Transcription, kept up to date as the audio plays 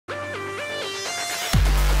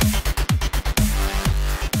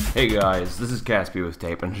Hey guys, this is Caspi with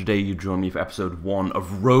Tape, and today you join me for episode 1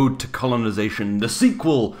 of Road to Colonisation, the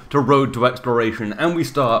sequel to Road to Exploration, and we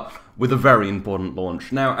start with a very important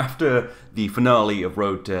launch. Now, after the finale of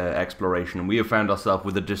Road to Exploration, we have found ourselves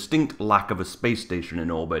with a distinct lack of a space station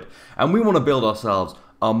in orbit, and we want to build ourselves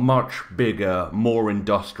a much bigger, more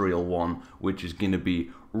industrial one, which is going to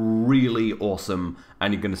be really awesome,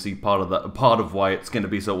 and you're going to see part of why it's going to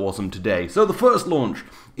be so awesome today. So the first launch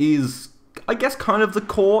is, I guess, kind of the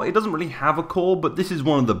core. It doesn't really have a core, but this is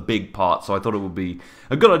one of the big parts, so I thought it would be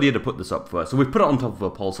a good idea to put this up first. So we've put it on top of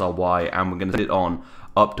a Pulsar Y, and we're going to set it on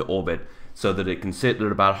up to orbit so that it can sit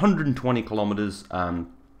at about 120 kilometers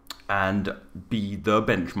and be the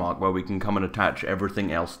benchmark where we can come and attach everything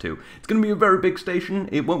else to. It's going to be a very big station.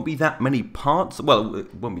 It won't be that many parts. Well,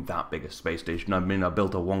 it won't be that big a space station. I mean, I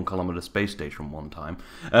built a 1 kilometer space station one time.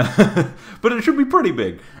 But it should be pretty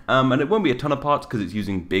big. And it won't be a ton of parts because it's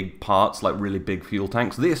using big parts, like really big fuel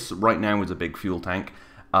tanks. This, right now, is a big fuel tank.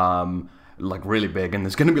 Like really big, and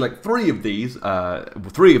there's going to be like three of these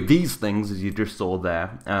things, as you just saw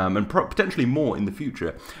there, and potentially more in the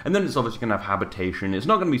future. And then it's obviously going to have habitation. It's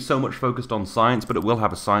not going to be so much focused on science, but it will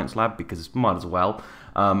have a science lab because it might as well.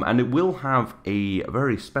 And it will have a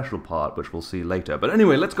very special part, which we'll see later. But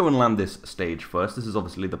anyway, let's go and land this stage first. This is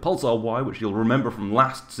obviously the Pulsar Y, which you'll remember from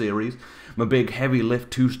last series. My big heavy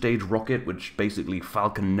lift 2-stage rocket, which basically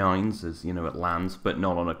Falcon 9s as, you know, it lands, but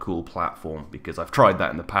not on a cool platform, because I've tried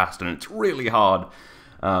that in the past and it's really hard.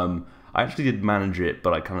 I actually did manage it,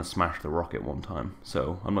 but I kind of smashed the rocket one time,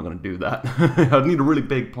 so I'm not going to do that. I'd need a really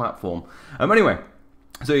big platform. Anyway.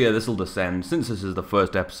 So yeah, this will descend. Since this is the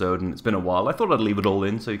first episode and it's been a while, I thought I'd leave it all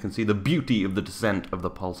in so you can see the beauty of the descent of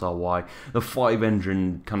the Pulsar Y, the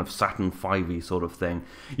 5-engine kind of Saturn V-y sort of thing,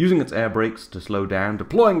 using its air brakes to slow down,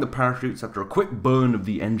 deploying the parachutes after a quick burn of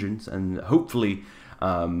the engines, and hopefully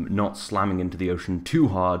not slamming into the ocean too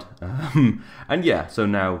hard. And yeah, so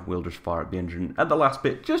now we'll just fire up the engine at the last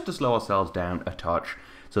bit just to slow ourselves down a touch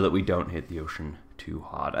so that we don't hit the ocean too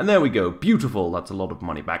hard. And there we go. Beautiful. That's a lot of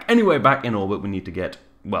money back. Anyway, back in orbit, we need to get,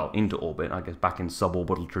 well, into orbit. I guess back in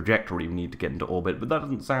suborbital trajectory, we need to get into orbit, but that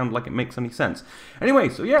doesn't sound like it makes any sense. Anyway,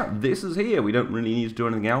 so yeah, this is here. We don't really need to do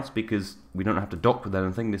anything else because we don't have to dock with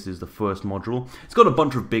anything. This is the first module. It's got a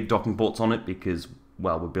bunch of big docking ports on it because,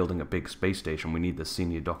 well, we're building a big space station. We need the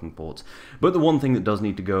senior docking ports. But the one thing that does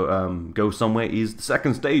need to go somewhere is the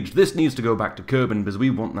second stage. This needs to go back to Kerbal because we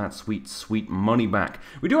want that sweet, sweet money back.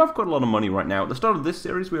 We do have quite a lot of money right now. At the start of this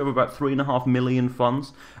series, we have about 3.5 million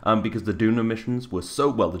funds because the Duna missions were so,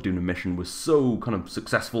 well, the Duna mission was so kind of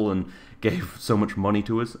successful and gave so much money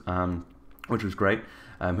to us, which was great.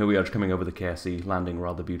 Here we are just coming over the KSC, landing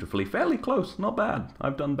rather beautifully. Fairly close, not bad.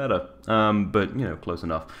 I've done better, but, you know, close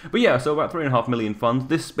enough. But yeah, so about 3.5 million funds.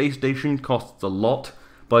 This space station costs a lot.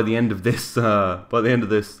 By the end of this,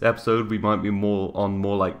 episode, we might be more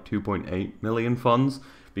like 2.8 million funds,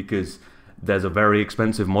 because there's a very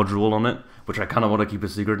expensive module on it, which I kind of want to keep a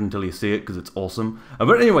secret until you see it, because it's awesome.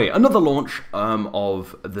 But anyway, another launch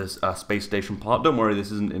of this space station part. Don't worry,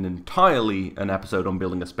 this isn't entirely an episode on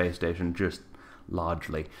building a space station, just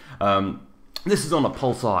largely. This is on a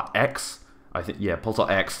Pulsar X, I think, yeah, Pulsar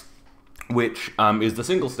X, which is the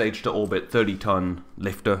single stage to orbit 30-ton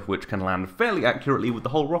lifter, which can land fairly accurately with the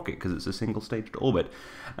whole rocket because it's a single stage to orbit.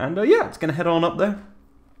 And yeah, it's going to head on up there.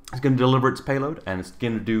 It's going to deliver its payload, and it's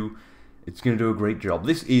going to do a great job.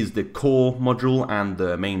 This is the core module and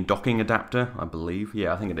the main docking adapter, I believe.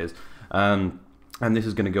 Yeah, I think it is. And this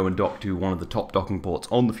is going to go and dock to one of the top docking ports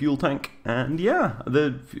on the fuel tank. And yeah,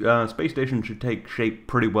 the space station should take shape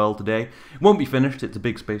pretty well today. It won't be finished, it's a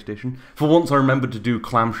big space station. For once I remembered to do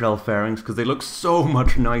clamshell fairings because they look so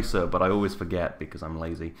much nicer, but I always forget because I'm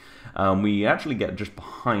lazy. We actually get just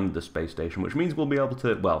behind the space station, which means we'll be able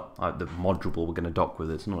to, well, the module we're going to dock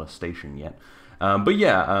with, it's not a station yet. But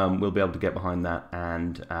yeah, we'll be able to get behind that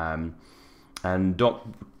and dock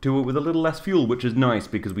to it with a little less fuel, which is nice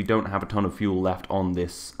because we don't have a ton of fuel left on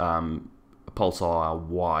this Pulsar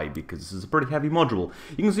Y because this is a pretty heavy module.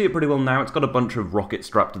 You can see it pretty well now. It's got a bunch of rockets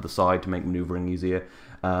strapped to the side to make maneuvering easier.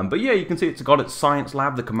 But yeah, you can see it's got its science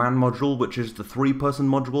lab, the command module, which is the 3-person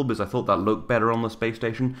module because I thought that looked better on the space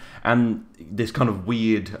station, and this kind of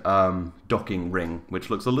weird docking ring, which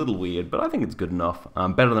looks a little weird, but I think it's good enough.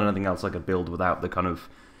 Better than anything else I could build without the kind of,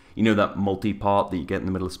 you know, that multi-part that you get in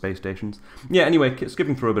the middle of space stations. Yeah, anyway,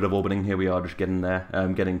 skipping through a bit of orbiting, here we are just getting there,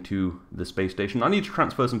 getting to the space station. I need to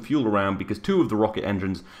transfer some fuel around because 2 of the rocket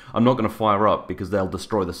engines I'm not going to fire up because they'll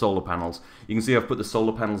destroy the solar panels. You can see I've put the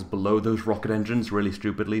solar panels below those rocket engines really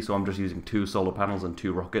stupidly, so I'm just using 2 solar panels and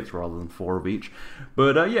 2 rockets rather than 4 of each.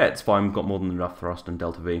 But yeah, it's fine, we've got more than enough thrust and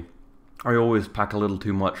delta V. I always pack a little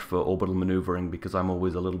too much for orbital maneuvering because I'm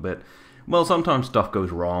always a little bit... Well, sometimes stuff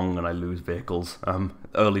goes wrong and I lose vehicles.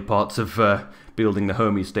 Early parts of building the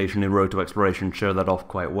Hermes station in Road to Exploration show that off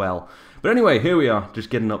quite well. But anyway, here we are,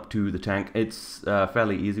 just getting up to the tank. It's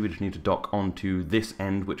fairly easy. We just need to dock onto this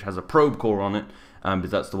end, which has a probe core on it,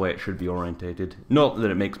 because that's the way it should be orientated. Not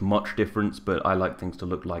that it makes much difference, but I like things to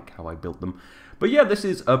look like how I built them. But yeah, this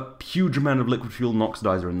is a huge amount of liquid fuel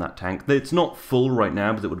oxidizer in that tank. It's not full right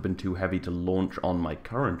now because it would have been too heavy to launch on my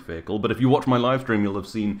current vehicle, but if you watch my live stream, you'll have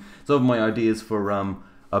seen some of my ideas for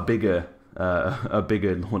a bigger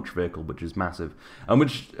launch vehicle, which is massive. And we're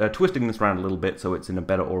just twisting this around a little bit so it's in a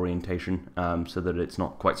better orientation, so that it's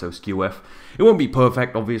not quite so skew-F. It won't be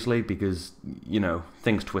perfect, obviously, because, you know,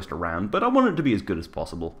 things twist around, but I want it to be as good as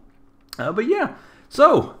possible. But yeah,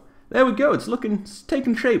 so... there we go, it's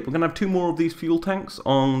taking shape. We're going to have 2 more of these fuel tanks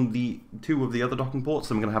on the 2 of the other docking ports.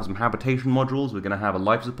 Then we're going to have some habitation modules, we're going to have a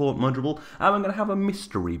life support module, and we're going to have a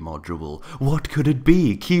mystery module. What could it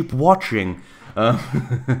be? Keep watching.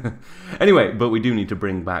 Anyway, but we do need to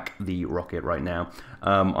bring back the rocket right now.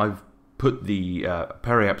 I've put the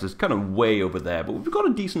periapsis kind of way over there, but we've got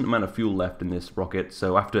a decent amount of fuel left in this rocket,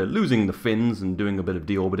 so after losing the fins and doing a bit of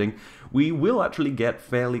deorbiting, we will actually get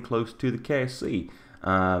fairly close to the KSC.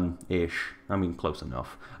 Ish. I mean, close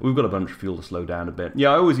enough. We've got a bunch of fuel to slow down a bit. Yeah,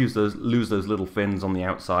 I always lose those little fins on the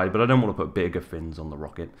outside, but I don't want to put bigger fins on the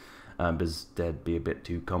rocket, because they'd be a bit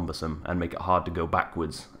too cumbersome and make it hard to go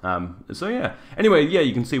backwards. So yeah. Anyway, yeah,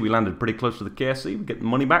 you can see we landed pretty close to the KSC. We get the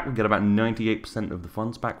money back. We get about 98% of the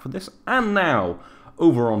funds back for this. And now,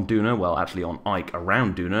 over on Duna, well, actually on Ike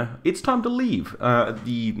around Duna, it's time to leave.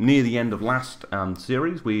 Near the end of last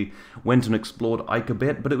series, we went and explored Ike a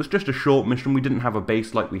bit, but it was just a short mission. We didn't have a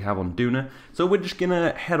base like we have on Duna, so we're just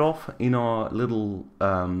gonna head off in our little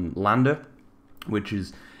lander, which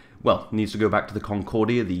is, well, needs to go back to the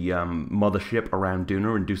Concordia, the mothership around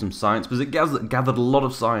Duna, and do some science, because it gathered a lot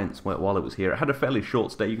of science while it was here. It had a fairly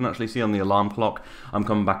short stay. You can actually see on the alarm clock, I'm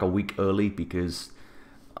coming back a week early because...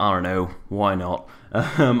 I don't know, why not?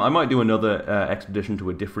 I might do another expedition to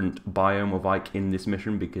a different biome of Ike in this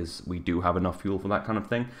mission, because we do have enough fuel for that kind of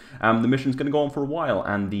thing. The mission's going to go on for a while,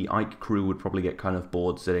 and the Ike crew would probably get kind of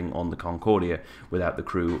bored sitting on the Concordia without the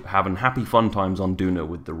crew having happy fun times on Duna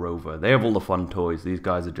with the rover. They have all the fun toys. These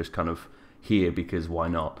guys are just kind of here because why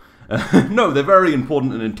not? No, they're very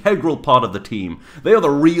important and integral part of the team. They are the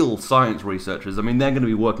real science researchers. I mean, they're going to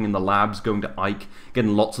be working in the labs, going to Ike,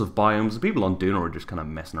 getting lots of biomes. The people on Duna are just kind of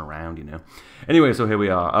messing around, you know. Anyway, so here we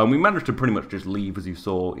are. We managed to pretty much just leave, as you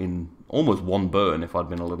saw, in almost one burn, if I'd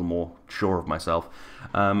been a little more sure of myself.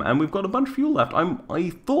 And we've got a bunch of fuel left.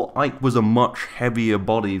 I thought Ike was a much heavier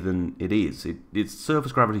body than it is. Its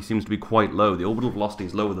surface gravity seems to be quite low. The orbital velocity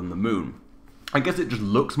is lower than the Moon. I guess it just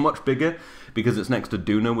looks much bigger because it's next to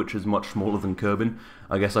Duna, which is much smaller than Kerbin.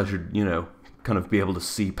 I guess I should, you know, kind of be able to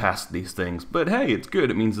see past these things. But hey, it's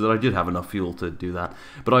good. It means that I did have enough fuel to do that.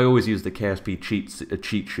 But I always use the KSP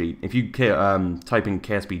cheat sheet. If you type in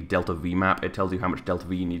KSP Delta V map, it tells you how much Delta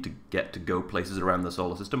V you need to get to go places around the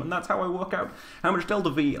solar system. And that's how I work out how much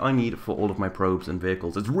Delta V I need for all of my probes and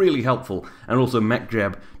vehicles. It's really helpful. And also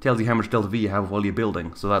MechJeb tells you how much Delta V you have while you're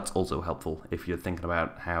building. So that's also helpful if you're thinking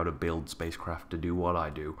about how to build spacecraft to do what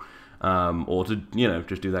I do. Or to, you know,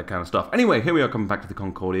 just do that kind of stuff. Anyway, here we are coming back to the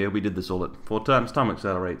Concordia. We did this all at 4 times time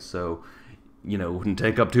accelerate, so, you know, it wouldn't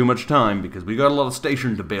take up too much time because we got a lot of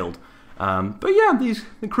station to build. But yeah,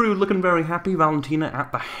 the crew looking very happy. Valentina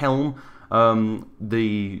at the helm.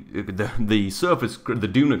 The surface, the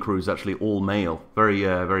Duna crew is actually all male. Very,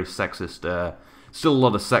 very sexist. Still a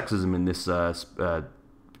lot of sexism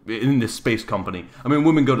in this space company. I mean,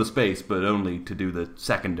 women go to space, but only to do the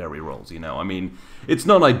secondary roles, you know. I mean, it's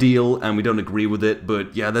not ideal, and we don't agree with it,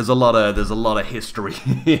 but yeah, there's a lot of history.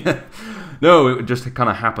 No, it just kind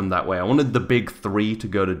of happened that way. I wanted the big 3 to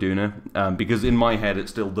go to Duna, because in my head,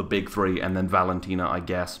 it's still the big 3, and then Valentina, I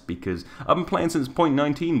guess, because I've been playing since point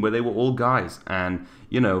 19, where they were all guys, and,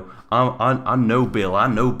 you know, I know Bill, I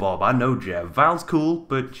know Bob, I know Jeff. Val's cool,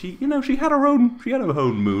 but she, you know, she had her own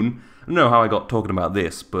moon. I don't know how I got talking about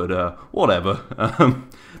this, but whatever.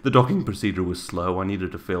 The docking procedure was slow. I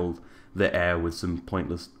needed to fill the air with some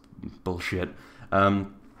pointless bullshit.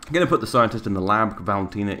 I'm going to put the scientist in the lab,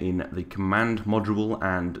 Valentina in the command module,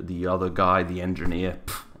 and the other guy, the engineer,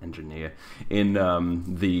 in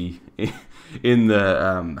the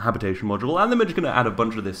habitation module. And then we're just going to add a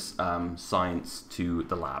bunch of this science to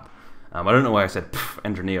the lab. I don't know why I said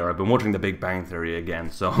engineer. I've been watching The Big Bang Theory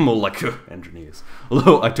again, so I'm all like, engineers.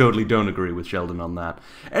 Although I totally don't agree with Sheldon on that.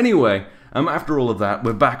 Anyway, after all of that,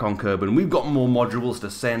 we're back on Kerbal. We've got more modules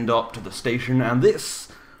to send up to the station, and this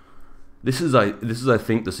I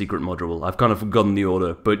think the secret module. I've kind of forgotten the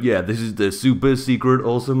order, but yeah, this is the super secret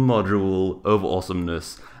awesome module of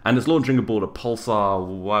awesomeness, and it's launching aboard a Pulsar.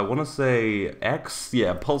 I want to say X,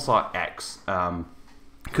 yeah, Pulsar X,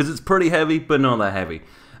 because it's pretty heavy, but not that heavy.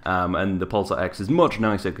 And the Pulsar X is much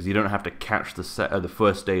nicer because you don't have to catch the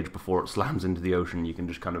first stage before it slams into the ocean. You can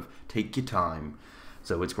just kind of take your time,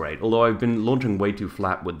 so it's great. Although I've been launching way too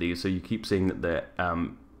flat with these, so you keep seeing that the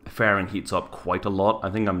fairing heats up quite a lot. I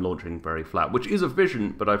think I'm launching very flat, which is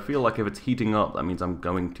efficient, but I feel like if it's heating up, that means I'm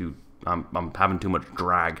having too much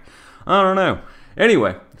drag. I don't know.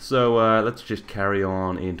 Anyway, so let's just carry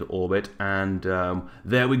on into orbit, and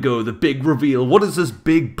there we go, the big reveal. What is this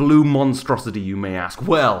big blue monstrosity, you may ask?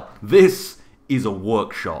 Well, this is a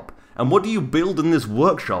workshop. And what do you build in this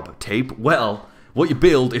workshop, Tape? Well, what you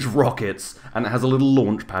build is rockets, and it has a little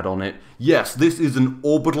launch pad on it. Yes, this is an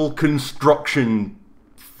orbital construction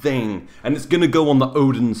thing, and it's gonna go on the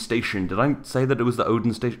Odin station. Did I say that it was the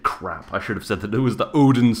Odin station? Crap, I should have said that it was the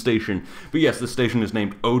Odin station. But yes, the station is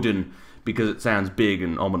named Odin because it sounds big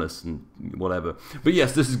and ominous and whatever. But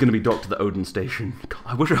yes, this is gonna be docked to the Odin station.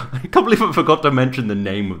 God, I can't believe I forgot to mention the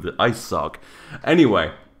name of it. I suck.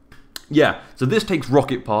 Anyway, yeah, so this takes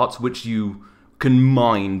rocket parts, which you can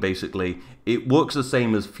mine, basically. It works the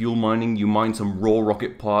same as fuel mining. You mine some raw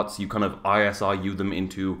rocket parts, you kind of ISRU them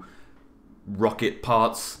into rocket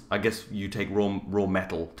parts. I guess you take raw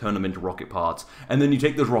metal, turn them into rocket parts, and then you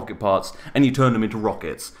take those rocket parts and you turn them into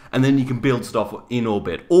rockets, and then you can build stuff in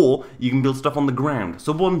orbit, or you can build stuff on the ground.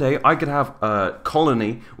 So one day I could have a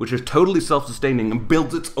colony which is totally self-sustaining and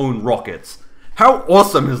builds its own rockets. How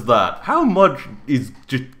awesome is that? How much is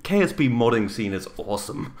just KSP modding scene is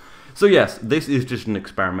awesome. So yes, this is just an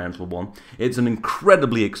experimental one. It's an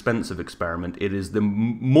incredibly expensive experiment. It is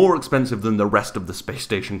more expensive than the rest of the space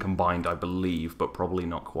station combined, I believe, but probably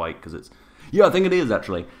not quite, because it's... Yeah, I think it is,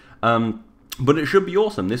 actually. But it should be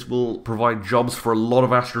awesome. This will provide jobs for a lot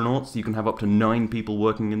of astronauts. You can have up to 9 people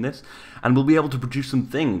working in this, and we'll be able to produce some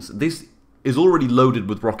things. This is already loaded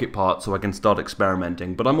with rocket parts, so I can start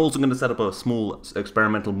experimenting, but I'm also going to set up a small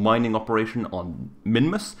experimental mining operation on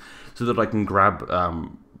Minmus, so that I can grab...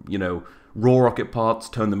 you know, raw rocket parts,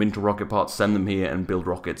 turn them into rocket parts, send them here, and build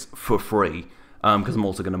rockets for free. Because I'm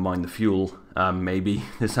also going to mine the fuel, maybe.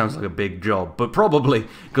 This sounds like a big job, but probably,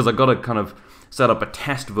 because I've got to kind of set up a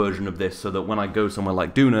test version of this so that when I go somewhere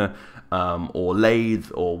like Duna, or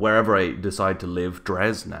Lathe, or wherever I decide to live,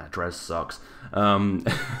 Dres sucks.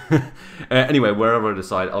 Anyway, wherever I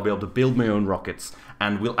decide, I'll be able to build my own rockets,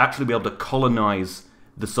 and we'll actually be able to colonize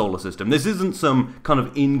the solar system. This isn't some kind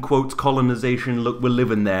of in quotes colonization, look, we're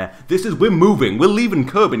living there. This is, we're moving, we're leaving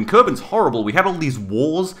Kerbin. Kerbin's horrible. We had all these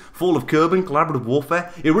wars, Fall of Kerbin, collaborative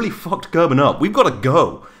warfare. It really fucked Kerbin up. We've got to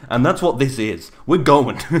go. And that's what this is. We're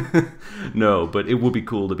going. No, but it would be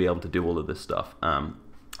cool to be able to do all of this stuff.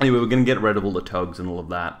 Anyway, we're going to get rid of all the tugs and all of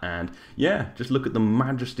that. And yeah, just look at the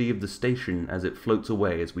majesty of the station as it floats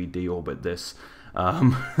away as we deorbit this. But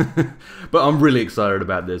I'm really excited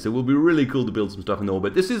about this. It will be really cool to build some stuff in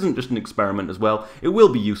orbit. This isn't just an experiment as well. It will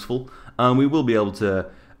be useful. We will be able to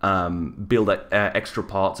build extra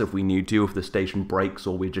parts if we need to, if the station breaks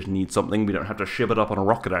or we just need something. We don't have to ship it up on a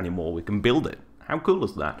rocket anymore. We can build it. How cool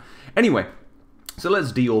is that? Anyway, so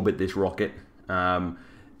let's deorbit this rocket.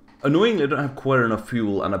 Annoyingly, I don't have quite enough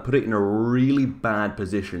fuel, and I put it in a really bad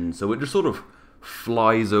position, so it just sort of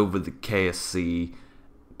flies over the KSC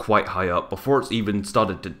quite high up before it's even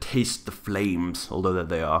started to taste the flames, although there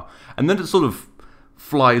they are. And then it sort of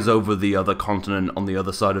flies over the other continent on the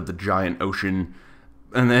other side of the giant ocean,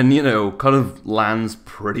 and then, you know, kind of lands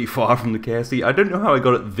pretty far from the KSC. I don't know how I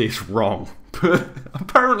got it this wrong, but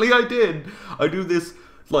apparently I did. I do this,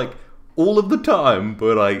 like, all of the time,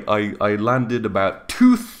 but I landed about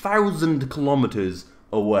 2,000 kilometers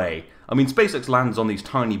away. I mean, SpaceX lands on these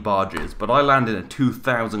tiny barges, but I land in a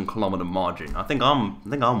 2,000 kilometer margin. I think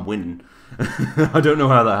I'm winning. I don't know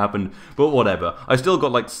how that happened, but whatever. I still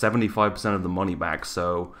got like 75% of the money back,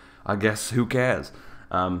 so I guess who cares?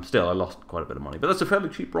 Still, I lost quite a bit of money, but that's a fairly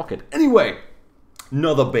cheap rocket. Anyway,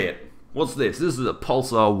 another bit. What's this? This is a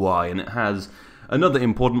Pulsar Y, and it has another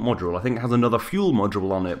important module. I think it has another fuel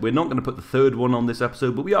module on it. We're not going to put the third one on this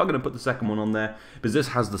episode, but we are going to put the second one on there, because this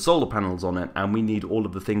has the solar panels on it, and we need all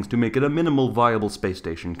of the things to make it a minimal viable space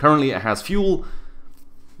station. Currently it has fuel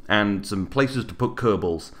and some places to put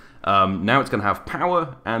Kerbals. Now it's going to have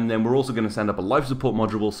power, and then we're also going to send up a life support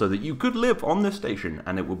module so that you could live on this station,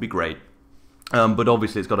 and it would be great. But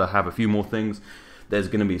obviously it's got to have a few more things. There's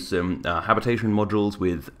going to be some habitation modules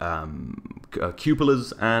with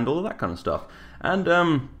cupolas and all of that kind of stuff.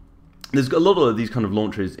 And there's a lot of these kind of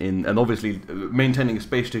launches in, and obviously maintaining a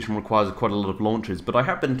space station requires quite a lot of launches. But I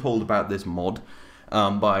have been told about this mod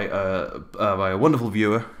by a wonderful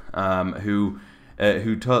viewer who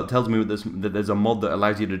tells me that there's a mod that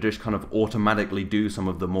allows you to just kind of automatically do some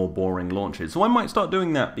of the more boring launches. So I might start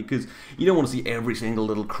doing that, because you don't want to see every single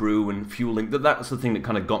little crew and fueling. That's the thing that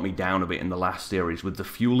kind of got me down a bit in the last series with the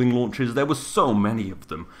fueling launches. There were so many of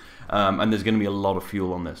them. And there's going to be a lot of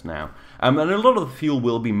fuel on this now. And a lot of the fuel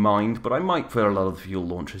will be mined, but I might, for a lot of the fuel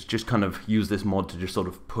launches, just kind of use this mod to just sort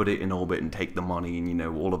of put it in orbit and take the money and, you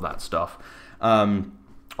know, all of that stuff.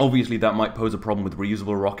 Obviously, that might pose a problem with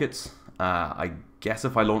reusable rockets. I guess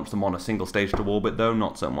if I launch them on a single stage to orbit, though,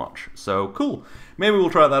 not so much. So, cool. Maybe we'll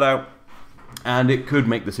try that out. And it could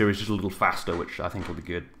make the series just a little faster, which I think will be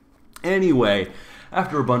good. Anyway,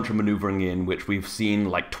 after a bunch of maneuvering in, which we've seen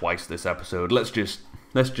like twice this episode, let's just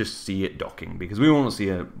see it docking, because we want to see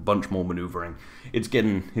a bunch more maneuvering.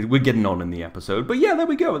 We're getting on in the episode, but yeah, there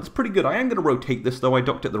we go. It's pretty good. I am going to rotate this, though. I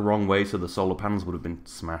docked it the wrong way, so the solar panels would have been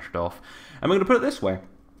smashed off. I'm going to put it this way.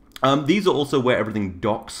 These are also where everything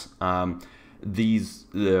docks. This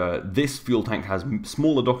fuel tank has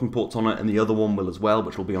smaller docking ports on it, and the other one will as well,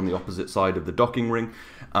 which will be on the opposite side of the docking ring,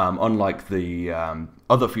 unlike the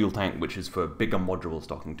other fuel tank, which is for bigger modules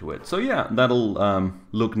docking to it. So yeah, that'll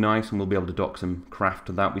look nice, and we'll be able to dock some craft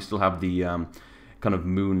to that. We still have the kind of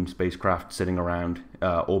moon spacecraft sitting around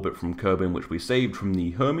orbit from Kerbal, which we saved from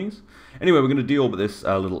the Hermes. Anyway, we're going to deorbit this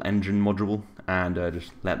little engine module and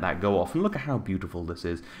just let that go off. And look at how beautiful this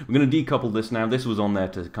is. We're going to decouple this now. This was on there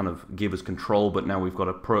to kind of give us control, but now we've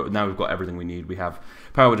got everything we need. We have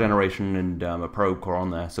power generation and a probe core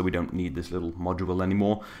on there, so we don't need this little module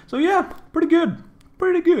anymore. So yeah, pretty good.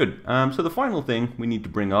 Pretty good. So the final thing we need to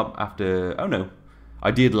bring up after... Oh no. I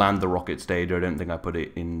did land the rocket stage. I don't think I put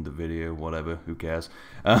it in the video. Whatever. Who cares?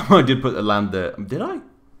 I did put the land there. Did I?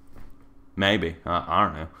 Maybe. I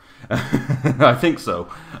don't know. I think so.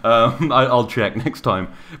 I'll check next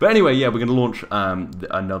time. But anyway, yeah, we're going to launch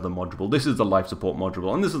another module. This is the life support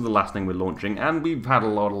module, and this is the last thing we're launching. And we've had a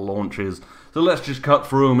lot of launches, so let's just cut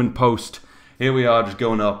through them and post. Here we are, just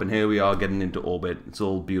going up, and here we are getting into orbit. It's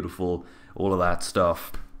all beautiful, all of that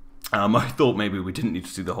stuff. I thought maybe we didn't need to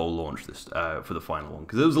see the whole launch for the final one,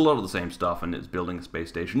 because it was a lot of the same stuff, and it's building a space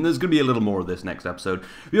station. There's going to be a little more of this next episode.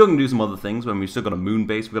 We're going to do some other things. When we've still got a moon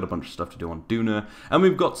base, we've got a bunch of stuff to do on Duna, and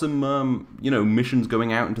we've got some, missions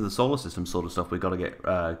going out into the solar system sort of stuff we've got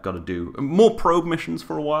to do. More probe missions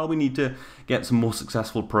for a while. We need to get some more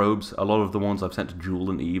successful probes. A lot of the ones I've sent to Jewel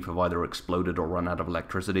and Eve have either exploded or run out of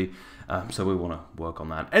electricity, so we want to work on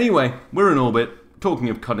that. Anyway, we're in orbit. Talking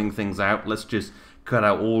of cutting things out, let's just cut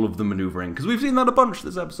out all of the maneuvering, because we've seen that a bunch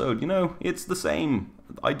this episode. You know, it's the same.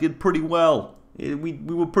 I did pretty well. We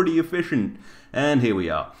were pretty efficient, and here we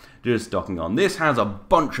are, just docking on. This has a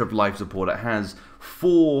bunch of life support. It has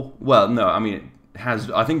it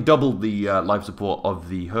has, I think, double the life support of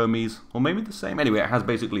the Hermes, or maybe the same. Anyway, it has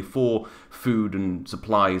basically 4 food and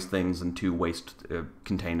supplies things and 2 waste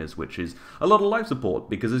containers, which is a lot of life support,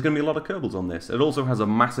 because there's going to be a lot of Kerbals on this. It also has a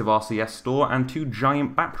massive RCS store and 2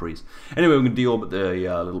 giant batteries. Anyway, we're going to deorbit the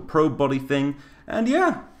little probe body thing, and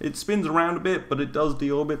yeah, it spins around a bit, but it does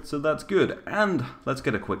deorbit, so that's good. And let's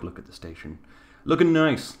get a quick look at the station. Looking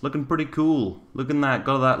nice, looking pretty cool. Looking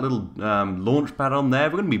got that little launch pad on there.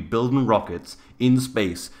 We're going to be building rockets in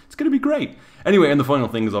space. It's going to be great. Anyway, and the final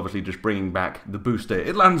thing is obviously just bringing back the booster.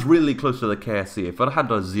 It lands really close to the KSC. If I'd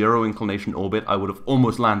had a 0 inclination orbit, I would have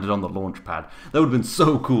almost landed on the launch pad. That would have been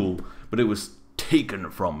so cool, but it was taken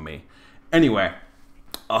from me. Anyway,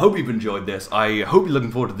 I hope you've enjoyed this. I hope you're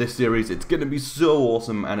looking forward to this series. It's going to be so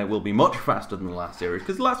awesome, and it will be much faster than the last series,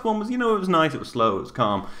 because the last one was, it was nice, it was slow, it was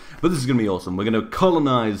calm, but this is going to be awesome. We're going to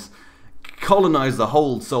colonize the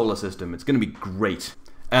whole solar system. It's going to be great,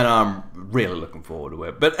 and I'm really looking forward to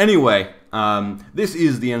it. But anyway, this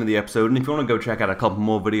is the end of the episode, and if you want to go check out a couple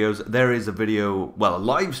more videos, there is a video, well, a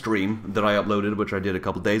live stream that I uploaded, which I did a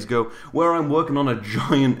couple days ago, where I'm working on a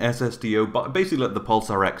giant SSTO, basically like the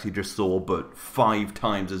Pulsar X you just saw, but 5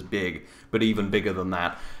 times as big, but even bigger than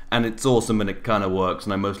that. And it's awesome, and it kind of works,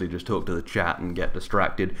 and I mostly just talk to the chat and get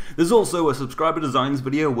distracted. There's also a subscriber designs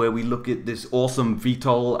video where we look at this awesome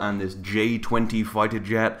VTOL and this J-20 fighter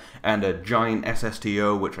jet and a giant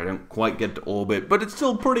SSTO, which I don't quite get to orbit, but it's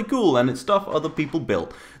still pretty cool, and it's stuff other people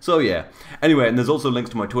built. So yeah. Anyway, and there's also links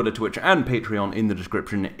to my Twitter, Twitch, and Patreon in the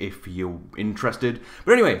description if you're interested.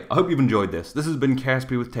 But anyway, I hope you've enjoyed this. This has been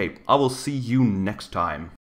KSP with Tape. I will see you next time.